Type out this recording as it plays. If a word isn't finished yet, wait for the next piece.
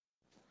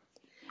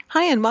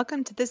Hi, and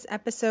welcome to this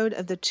episode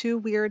of the Two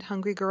Weird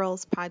Hungry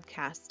Girls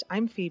podcast.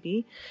 I'm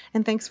Phoebe,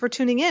 and thanks for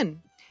tuning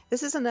in.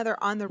 This is another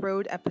on the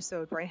road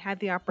episode where I had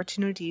the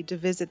opportunity to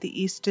visit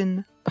the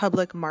Easton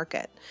Public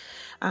Market.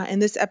 In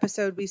this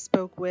episode, we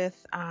spoke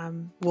with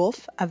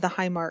Wolf of the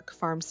Highmark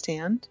Farm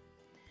Stand.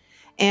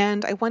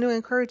 And I want to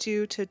encourage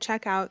you to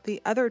check out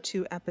the other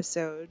two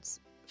episodes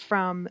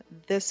from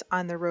this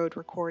on the road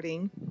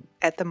recording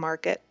at the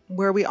market,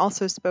 where we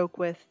also spoke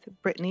with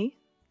Brittany,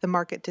 the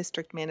market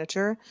district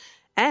manager,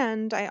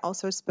 and I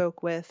also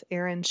spoke with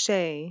Aaron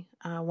Shea,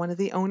 one of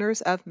the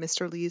owners of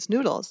Mr. Lee's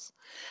Noodles.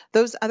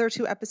 Those other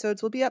two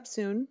episodes will be up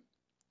soon,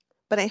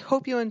 but I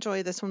hope you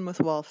enjoy this one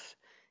with Wolf.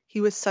 He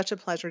was such a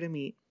pleasure to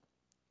meet.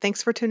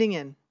 Thanks for tuning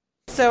in.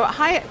 So,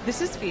 hi,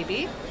 this is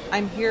Phoebe.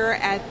 I'm here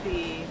at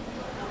the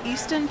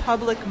Easton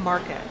Public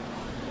Market,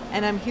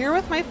 and I'm here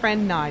with my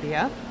friend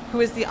Nadia,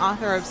 who is the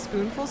author of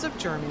Spoonfuls of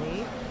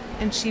Germany,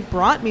 and she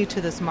brought me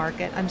to this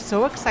market. I'm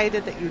so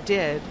excited that you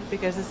did,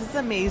 because this is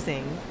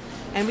amazing.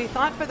 And we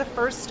thought for the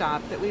first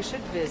stop that we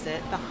should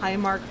visit the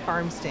Highmark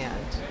Farm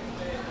Stand.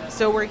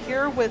 So we're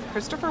here with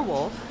Christopher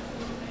Wolf,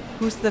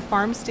 who's the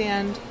farm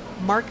stand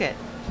market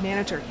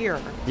manager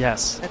here.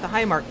 Yes. At the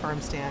Highmark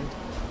Farm Stand.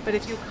 But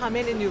if you come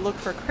in and you look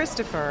for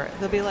Christopher,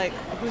 they'll be like,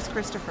 who's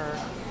Christopher?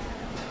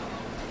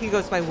 He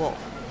goes by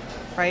Wolf,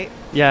 right?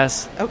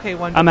 Yes. Okay,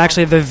 wonderful. I'm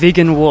actually the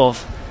vegan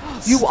wolf.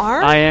 You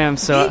are? I am.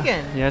 So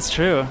vegan? Yeah, it's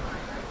true.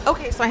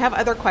 Okay, so I have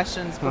other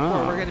questions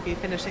before we're going to be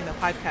finishing the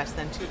podcast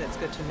then too. That's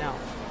good to know.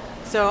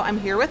 So I'm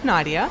here with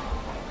Nadia.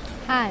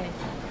 Hi.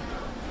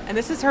 And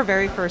this is her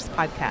very first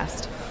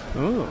podcast.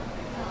 Ooh.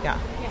 Yeah.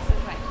 Yes,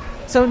 that's right.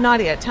 So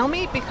Nadia, tell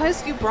me,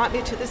 because you brought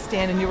me to the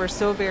stand and you were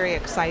so very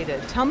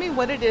excited, tell me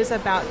what it is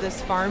about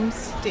this farm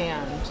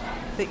stand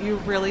that you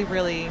really,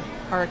 really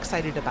are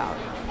excited about.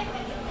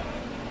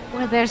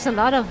 Well, there's a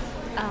lot of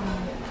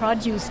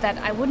produce that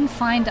I wouldn't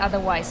find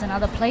otherwise in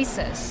other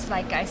places.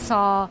 Like I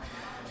saw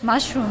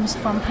mushrooms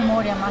from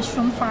Primordia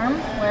Mushroom Farm,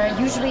 where I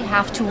usually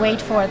have to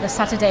wait for the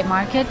Saturday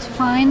market to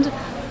find,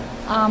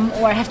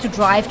 or I have to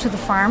drive to the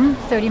farm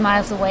 30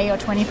 miles away or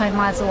 25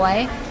 miles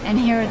away, and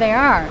here they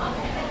are.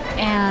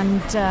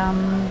 And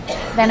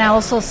then I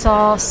also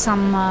saw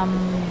some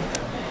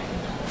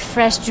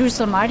fresh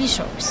Jerusalem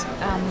artichokes,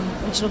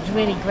 which looked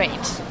really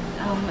great,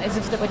 as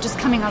if they were just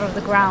coming out of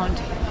the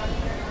ground.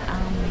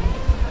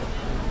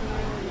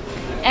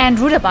 And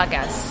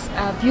rutabagas,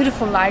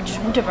 beautiful large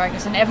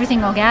rutabagas, and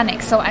everything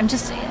organic. So I'm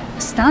just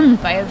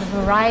stunned by the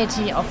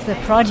variety of the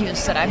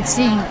produce that I'm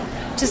seeing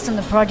just in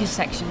the produce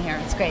section here.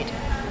 It's great.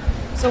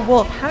 So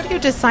Wolf, how do you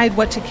decide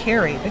what to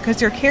carry?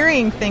 Because you're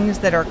carrying things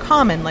that are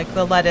common, like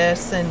the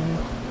lettuce and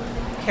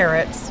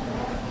carrots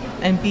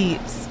and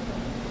beets.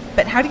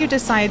 But how do you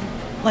decide,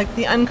 like,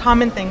 the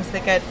uncommon things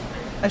that get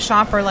a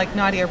shopper like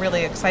Nadia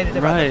really excited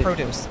about the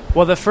produce?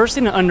 Well, the first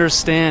thing to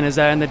understand is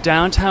that in the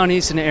downtown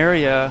Easton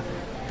area,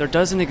 there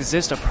doesn't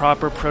exist a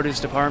proper produce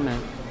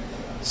department.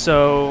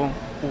 So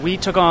we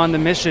took on the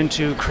mission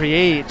to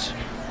create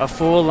a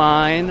full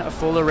line, a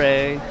full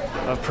array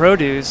of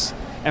produce,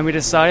 and we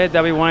decided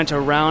that we wanted to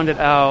round it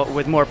out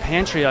with more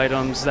pantry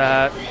items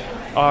that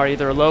are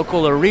either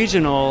local or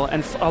regional,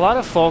 and a lot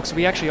of folks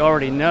we actually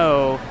already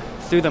know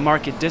through the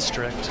market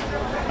district,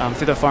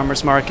 through the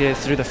farmers market,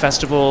 through the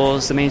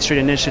festivals, the Main Street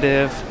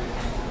Initiative.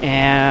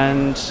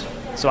 And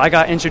so I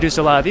got introduced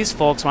to a lot of these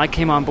folks when I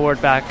came on board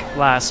back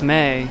last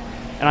May.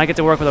 And I get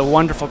to work with a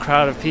wonderful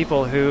crowd of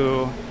people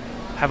who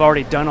have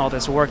already done all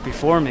this work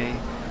before me.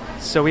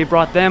 So we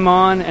brought them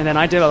on, and then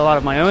I did a lot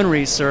of my own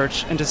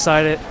research and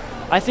decided,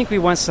 I think we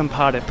want some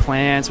potted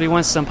plants, we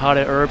want some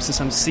potted herbs and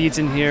some seeds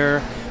in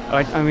here.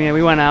 I mean,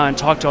 we went out and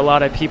talked to a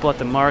lot of people at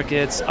the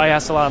markets. I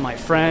asked a lot of my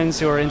friends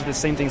who are into the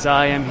same things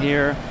I am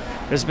here.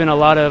 There's been a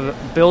lot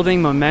of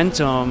building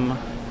momentum,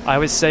 I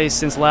would say,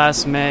 since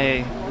last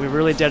May. We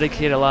really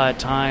dedicated a lot of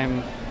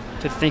time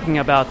to thinking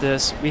about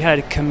this. We had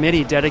a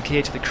committee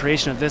dedicated to the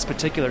creation of this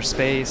particular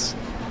space.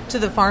 To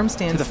the farm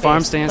stand space. To the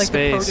farm stand like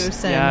space, the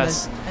produce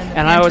yes.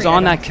 And I was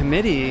on items. that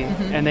committee,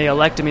 and they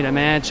elected me to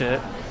manage it.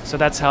 So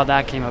that's how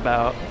that came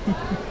about.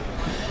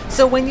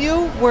 So when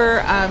you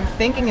were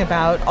thinking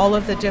about all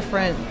of the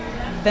different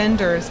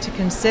vendors to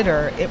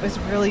consider, it was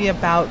really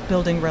about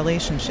building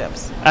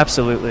relationships.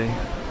 Absolutely.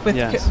 With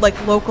yes.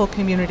 like local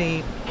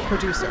community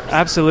producers.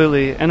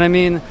 Absolutely. And I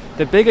mean,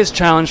 the biggest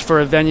challenge for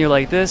a venue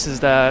like this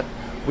is that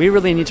we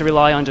really need to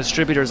rely on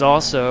distributors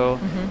also.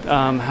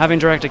 Having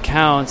direct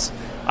accounts,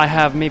 I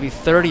have maybe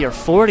 30 or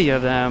 40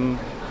 of them,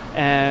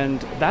 and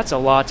that's a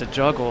lot to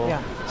juggle.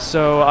 Yeah.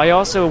 So I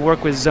also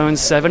work with Zone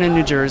 7 in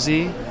New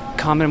Jersey,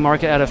 Common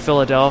Market out of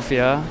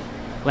Philadelphia,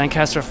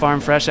 Lancaster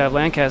Farm Fresh out of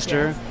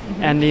Lancaster,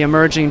 and the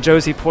emerging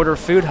Josie Porter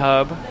Food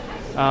Hub,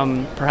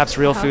 perhaps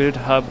Real Food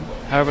Hub,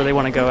 however they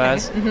want to go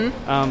as.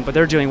 But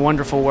they're doing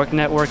wonderful work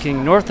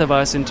networking north of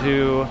us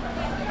into,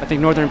 I think,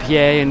 northern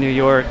PA and New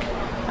York.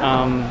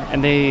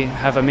 And they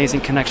have amazing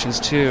connections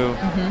too.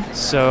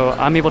 So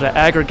I'm able to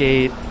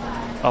aggregate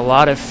a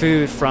lot of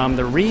food from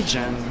the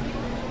region,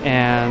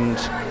 and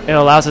it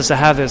allows us to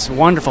have this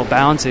wonderful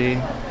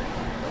bounty.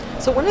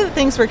 So one of the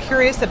things we're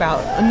curious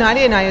about,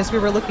 Nadia and I, as we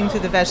were looking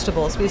through the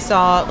vegetables, we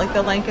saw like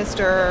the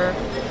Lancaster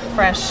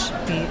fresh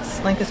beets,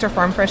 Lancaster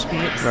Farm fresh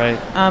beets. Right.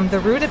 The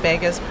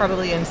rutabaga is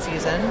probably in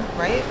season,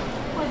 right?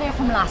 Well, they're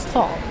from last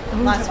fall. The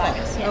Last fall.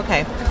 rutabagas, yeah.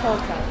 Okay. The fall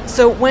crop.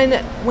 So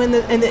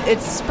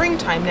it's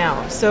springtime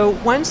now. So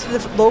once the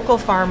local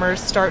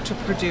farmers start to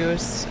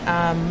produce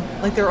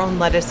like their own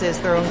lettuces,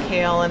 their own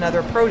kale, and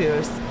other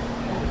produce,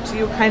 do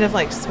you kind of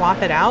like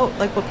swap it out?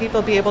 Like, will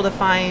people be able to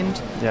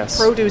find Yes.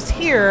 produce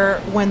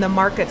here when the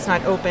market's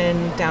not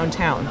open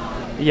downtown?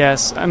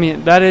 Yes, I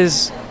mean, that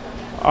is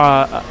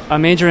a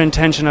major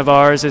intention of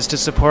ours, is to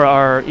support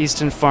our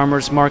Easton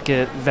Farmers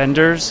Market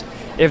vendors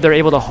if they're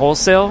able to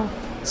wholesale.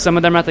 Some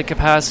of them are at the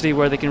capacity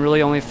where they can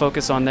really only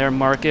focus on their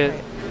market,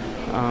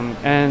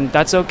 and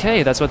that's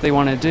okay. That's what they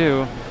want to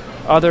do.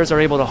 Others are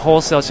able to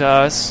wholesale to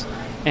us,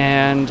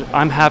 and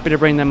I'm happy to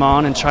bring them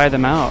on and try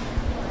them out.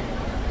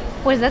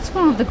 Well, that's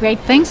one of the great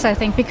things, I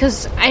think,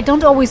 because I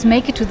don't always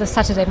make it to the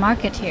Saturday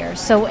market here.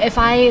 So if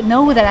I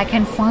know that I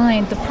can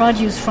find the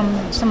produce from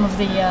some of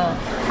the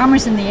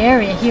farmers in the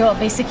area here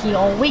basically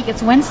all week,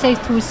 it's Wednesday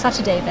through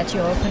Saturday that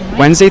you're open, right?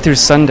 Wednesday through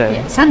Sunday.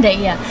 Yeah, Sunday,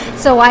 yeah.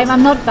 So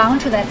I'm not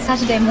bound to that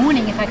Saturday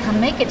morning if I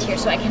can't make it here,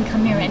 so I can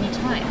come here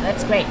anytime.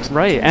 That's great.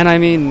 Right, and I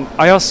mean,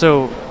 I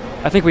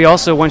think we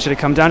also want you to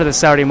come down to the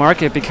Saturday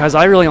market because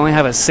I really only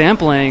have a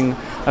sampling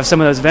of some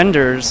of those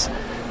vendors.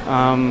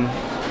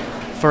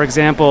 For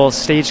example,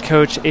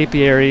 Stagecoach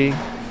Apiary,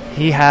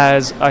 he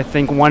has, I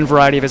think, one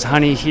variety of his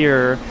honey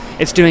here.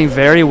 It's doing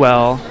very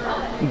well,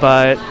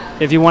 but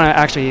if you want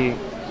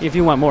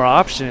more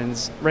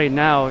options, right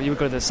now you would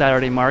go to the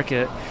Saturday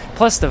market.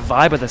 Plus the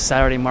vibe of the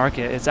Saturday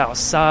market, it's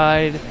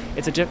outside.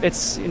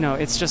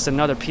 It's just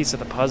another piece of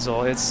the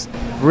puzzle. It's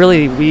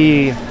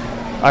really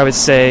I would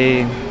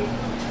say,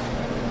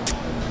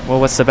 well,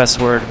 what's the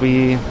best word?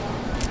 Is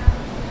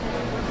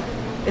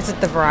it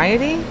the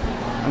variety?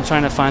 I'm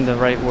trying to find the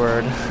right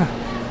word. A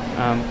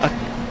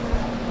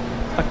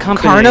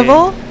company.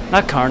 Carnival?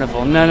 Not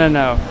carnival.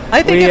 No.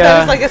 I think of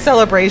that as like a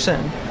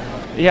celebration.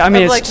 Yeah, I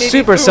mean, like it's maybe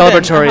super food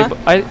celebratory.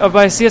 and, But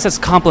I see it as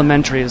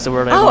complimentary is the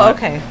word I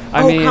want. Oh, okay.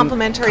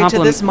 Complimentary to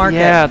this market.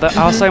 Yeah, the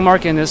outside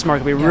market and this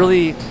market.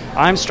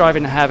 I'm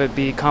striving to have it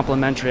be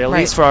complimentary, at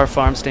least for our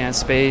farm stand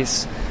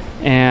space.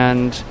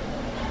 And,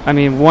 I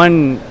mean,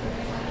 one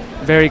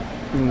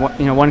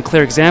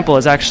clear example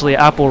is actually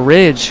Apple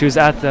Ridge, who's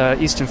at the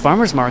Easton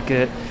Farmers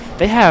Market.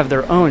 They have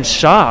their own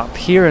shop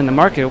here in the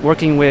market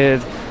working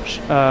with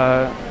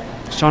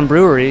Sean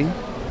Brewery,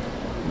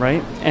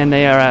 right? And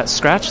they are at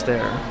Scratch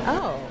there.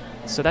 Oh.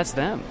 So that's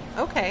them.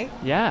 Okay.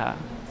 Yeah.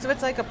 So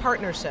it's like a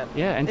partnership.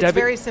 Yeah, and it's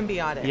very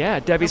symbiotic. Yeah,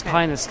 Debbie's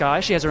Pie in the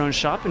Sky. She has her own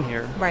shop in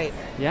here. Right.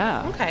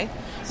 Yeah. Okay.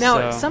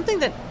 Now, something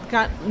that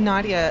got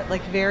Nadia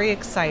very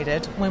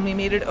excited when we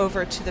made it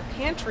over to the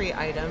pantry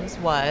items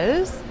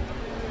was...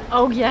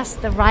 Oh, yes,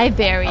 the rye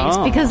berries.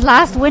 Oh. Because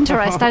last winter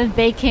I started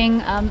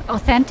baking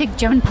authentic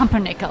German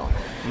pumpernickel,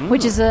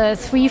 which is a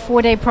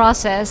 3-4 day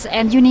process,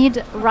 and you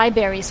need rye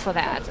berries for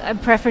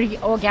that, preferably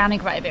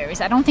organic rye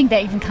berries. I don't think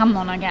they even come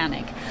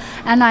non-organic.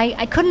 And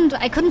I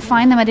couldn't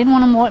find them. I didn't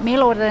want to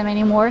mail order them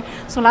anymore.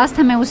 So last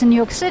time I was in New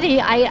York City,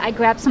 I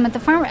grabbed some at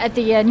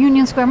the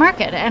Union Square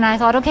Market, and I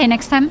thought, okay,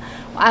 next time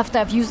after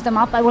I've used them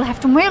up, I will have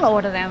to mail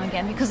order them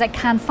again because I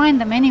can't find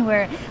them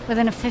anywhere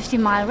within a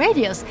 50-mile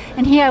radius.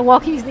 And here I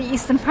walk into the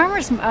Easton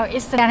Farmers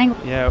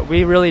Yeah,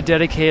 we really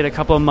dedicate a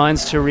couple of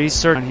months to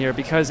research on here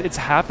because it's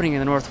happening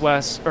in the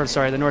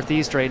the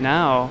Northeast right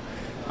now.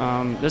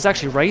 There's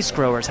actually rice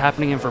growers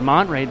happening in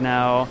Vermont right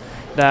now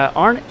that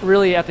aren't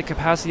really at the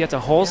capacity yet to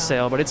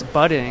wholesale, but it's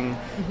budding,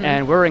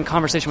 and we're in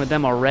conversation with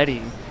them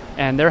already,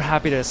 and they're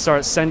happy to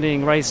start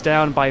sending rice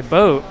down by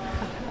boat.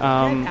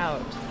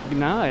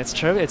 No, it's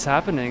true. It's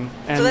happening.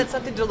 And so that's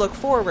something to look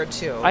forward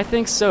to. I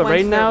think so.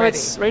 Right now, I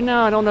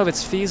don't know if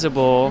it's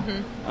feasible.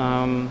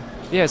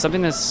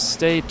 Something to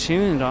stay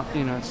tuned.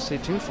 Stay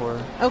tuned for.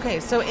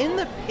 Okay, so in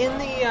the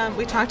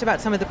we talked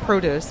about some of the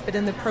produce, but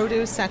in the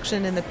produce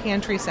section, in the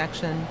pantry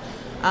section,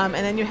 and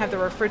then you have the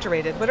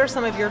refrigerated. What are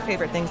some of your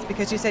favorite things?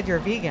 Because you said you're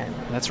vegan.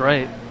 That's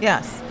right.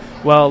 Yes.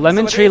 Well,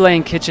 Lemon Tree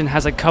Lane Kitchen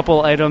has a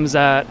couple items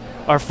that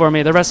are for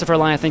me. The rest of her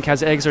line, I think,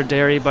 has eggs or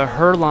dairy, but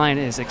her line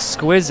is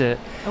exquisite.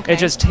 Okay. It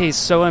just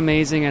tastes so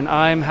amazing, and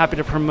I'm happy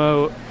to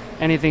promote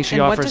anything she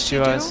offers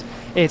to us.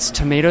 It's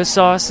tomato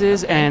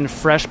sauces and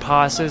fresh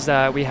pastas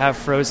that we have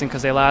frozen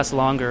because they last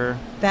longer.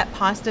 That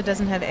pasta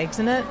doesn't have eggs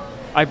in it?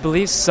 I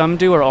believe some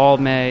do or all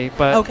may,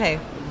 but okay.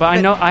 But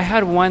I know I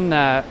had one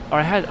that, or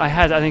I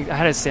had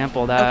a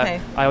sample that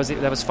okay.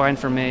 that was fine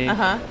for me,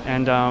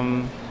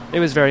 and it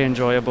was very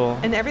enjoyable.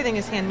 And everything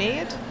is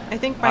handmade, I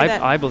think.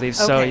 I believe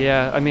so.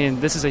 Yeah. I mean,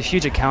 this is a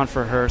huge account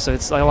for her, so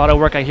it's a lot of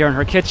work I hear in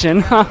her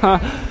kitchen.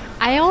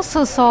 I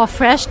also saw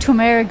fresh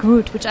turmeric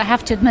root, which I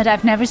have to admit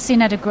I've never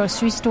seen at a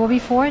grocery store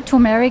before.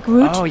 Turmeric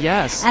root. Oh,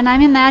 yes. And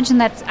I imagine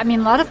that, a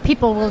lot of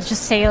people will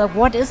just say,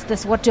 what is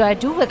this? What do I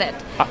do with it?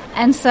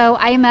 And so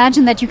I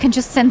imagine that you can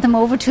just send them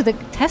over to the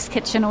test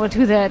kitchen or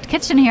to the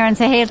kitchen here and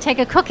say, hey, take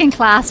a cooking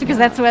class, because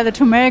that's where the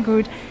turmeric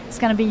root is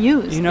going to be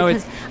used.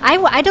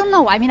 I don't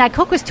know. I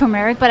cook with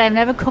turmeric, but I've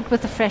never cooked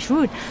with the fresh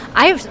root.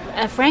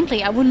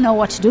 Frankly, I wouldn't know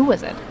what to do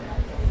with it.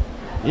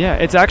 Yeah,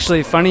 it's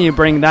actually funny you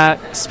bring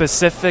that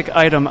specific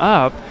item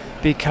up,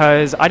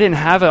 because I didn't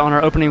have it on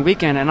our opening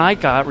weekend, and I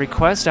got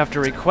request after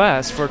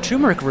request for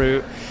turmeric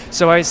root.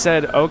 So I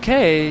said,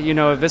 okay,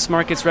 if this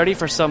market's ready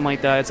for something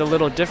like that, it's a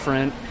little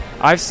different.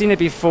 I've seen it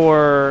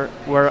before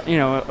where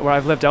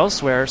I've lived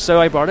elsewhere, so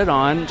I brought it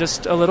on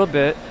just a little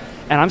bit,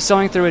 and I'm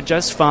selling through it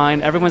just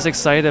fine. Everyone's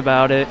excited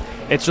about it.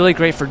 It's really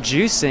great for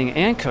juicing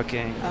and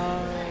cooking.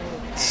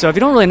 So if you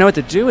don't really know what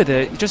to do with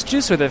it, just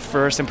juice with it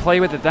first and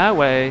play with it that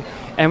way.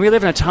 And we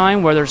live in a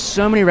time where there's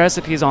so many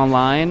recipes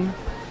online.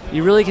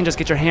 You really can just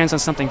get your hands on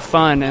something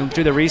fun and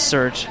do the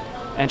research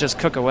and just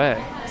cook away.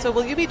 So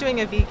will you be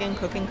doing a vegan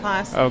cooking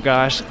class? Oh,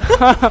 gosh.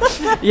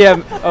 Yeah,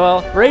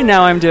 well, right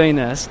now I'm doing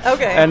this.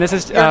 Okay. And this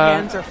is... Your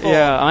hands are full.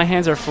 Yeah, my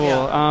hands are full.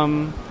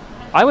 Yeah.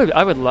 I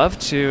would love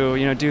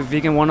to, do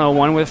Vegan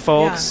 101 with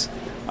folks. Yeah.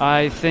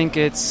 I think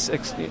it's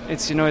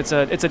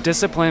a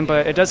discipline,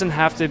 but it doesn't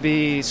have to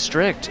be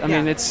strict. I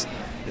mean, it's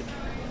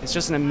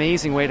just an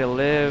amazing way to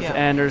live,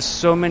 and there's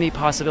so many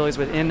possibilities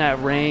within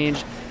that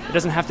range. It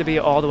doesn't have to be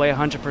all the way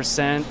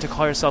 100% to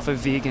call yourself a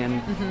vegan.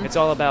 Mm-hmm. It's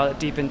all about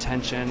deep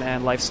intention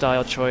and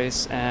lifestyle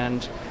choice,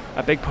 and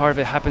a big part of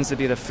it happens to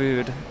be the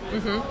food.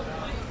 Mm-hmm.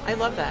 I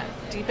love that.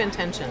 Deep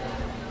intention.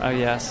 Oh,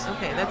 yes.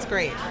 Okay, that's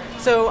great.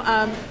 So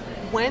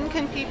when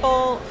can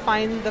people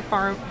find the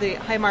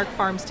Highmark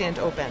Farm stand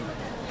open?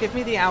 Give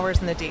me the hours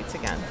and the dates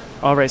again.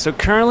 All right. So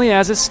currently,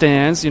 as it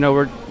stands,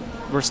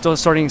 we're still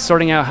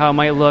sorting out how it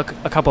might look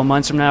a couple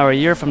months from now or a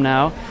year from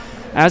now.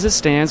 As it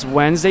stands,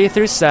 Wednesday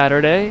through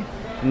Saturday,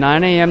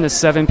 9 a.m. to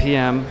 7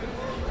 p.m.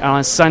 And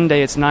on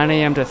Sunday, it's 9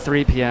 a.m. to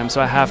 3 p.m.,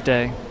 so a half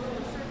day.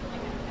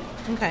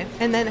 Okay.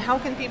 And then how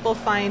can people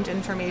find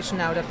information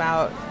out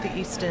about the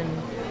Easton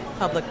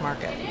Public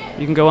Market?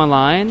 You can go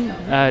online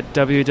at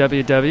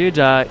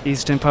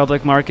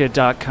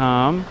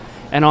www.eastonpublicmarket.com.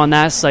 And on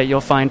that site, you'll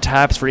find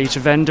tabs for each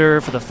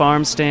vendor, for the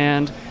farm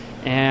stand,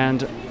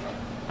 and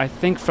I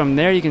think from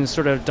there you can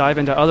sort of dive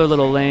into other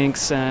little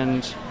links,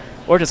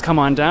 or just come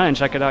on down and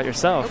check it out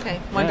yourself. Okay,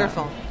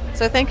 wonderful. Yeah.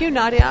 So thank you,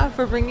 Nadia,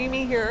 for bringing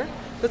me here.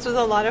 This was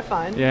a lot of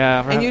fun.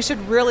 Yeah. And you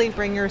should really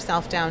bring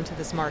yourself down to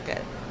this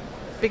market,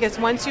 because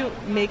once you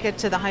make it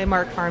to the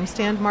Highmark Farm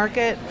Stand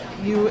Market,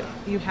 you'll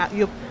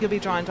be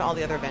drawn to all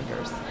the other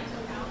vendors,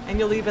 and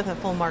you'll leave with a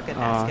full market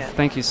basket.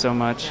 Thank you so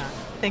much. Yeah.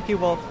 Thank you,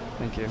 Wolf.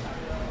 Thank you.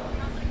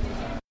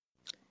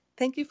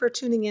 Thank you for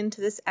tuning in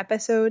to this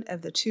episode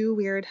of the Two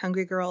Weird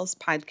Hungry Girls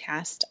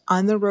podcast,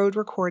 on the road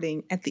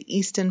recording at the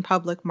Easton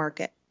Public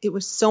Market. It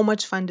was so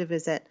much fun to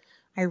visit.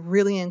 I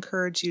really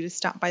encourage you to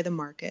stop by the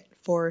market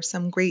for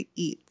some great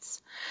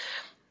eats.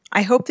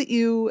 I hope that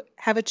you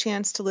have a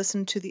chance to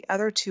listen to the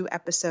other 2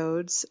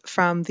 episodes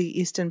from the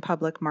Easton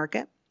Public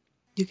Market.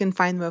 You can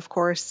find them, of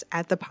course,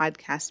 at the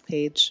podcast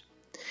page.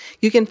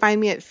 You can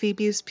find me at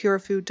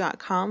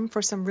phoebespurefood.com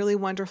for some really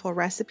wonderful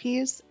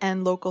recipes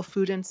and local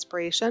food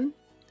inspiration.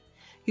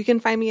 You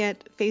can find me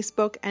at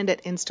Facebook and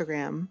at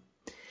Instagram.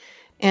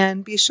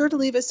 And be sure to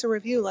leave us a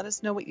review. Let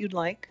us know what you'd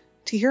like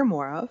to hear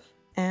more of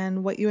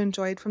and what you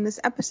enjoyed from this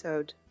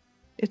episode.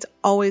 It's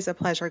always a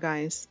pleasure,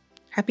 guys.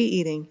 Happy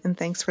eating, and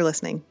thanks for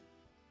listening.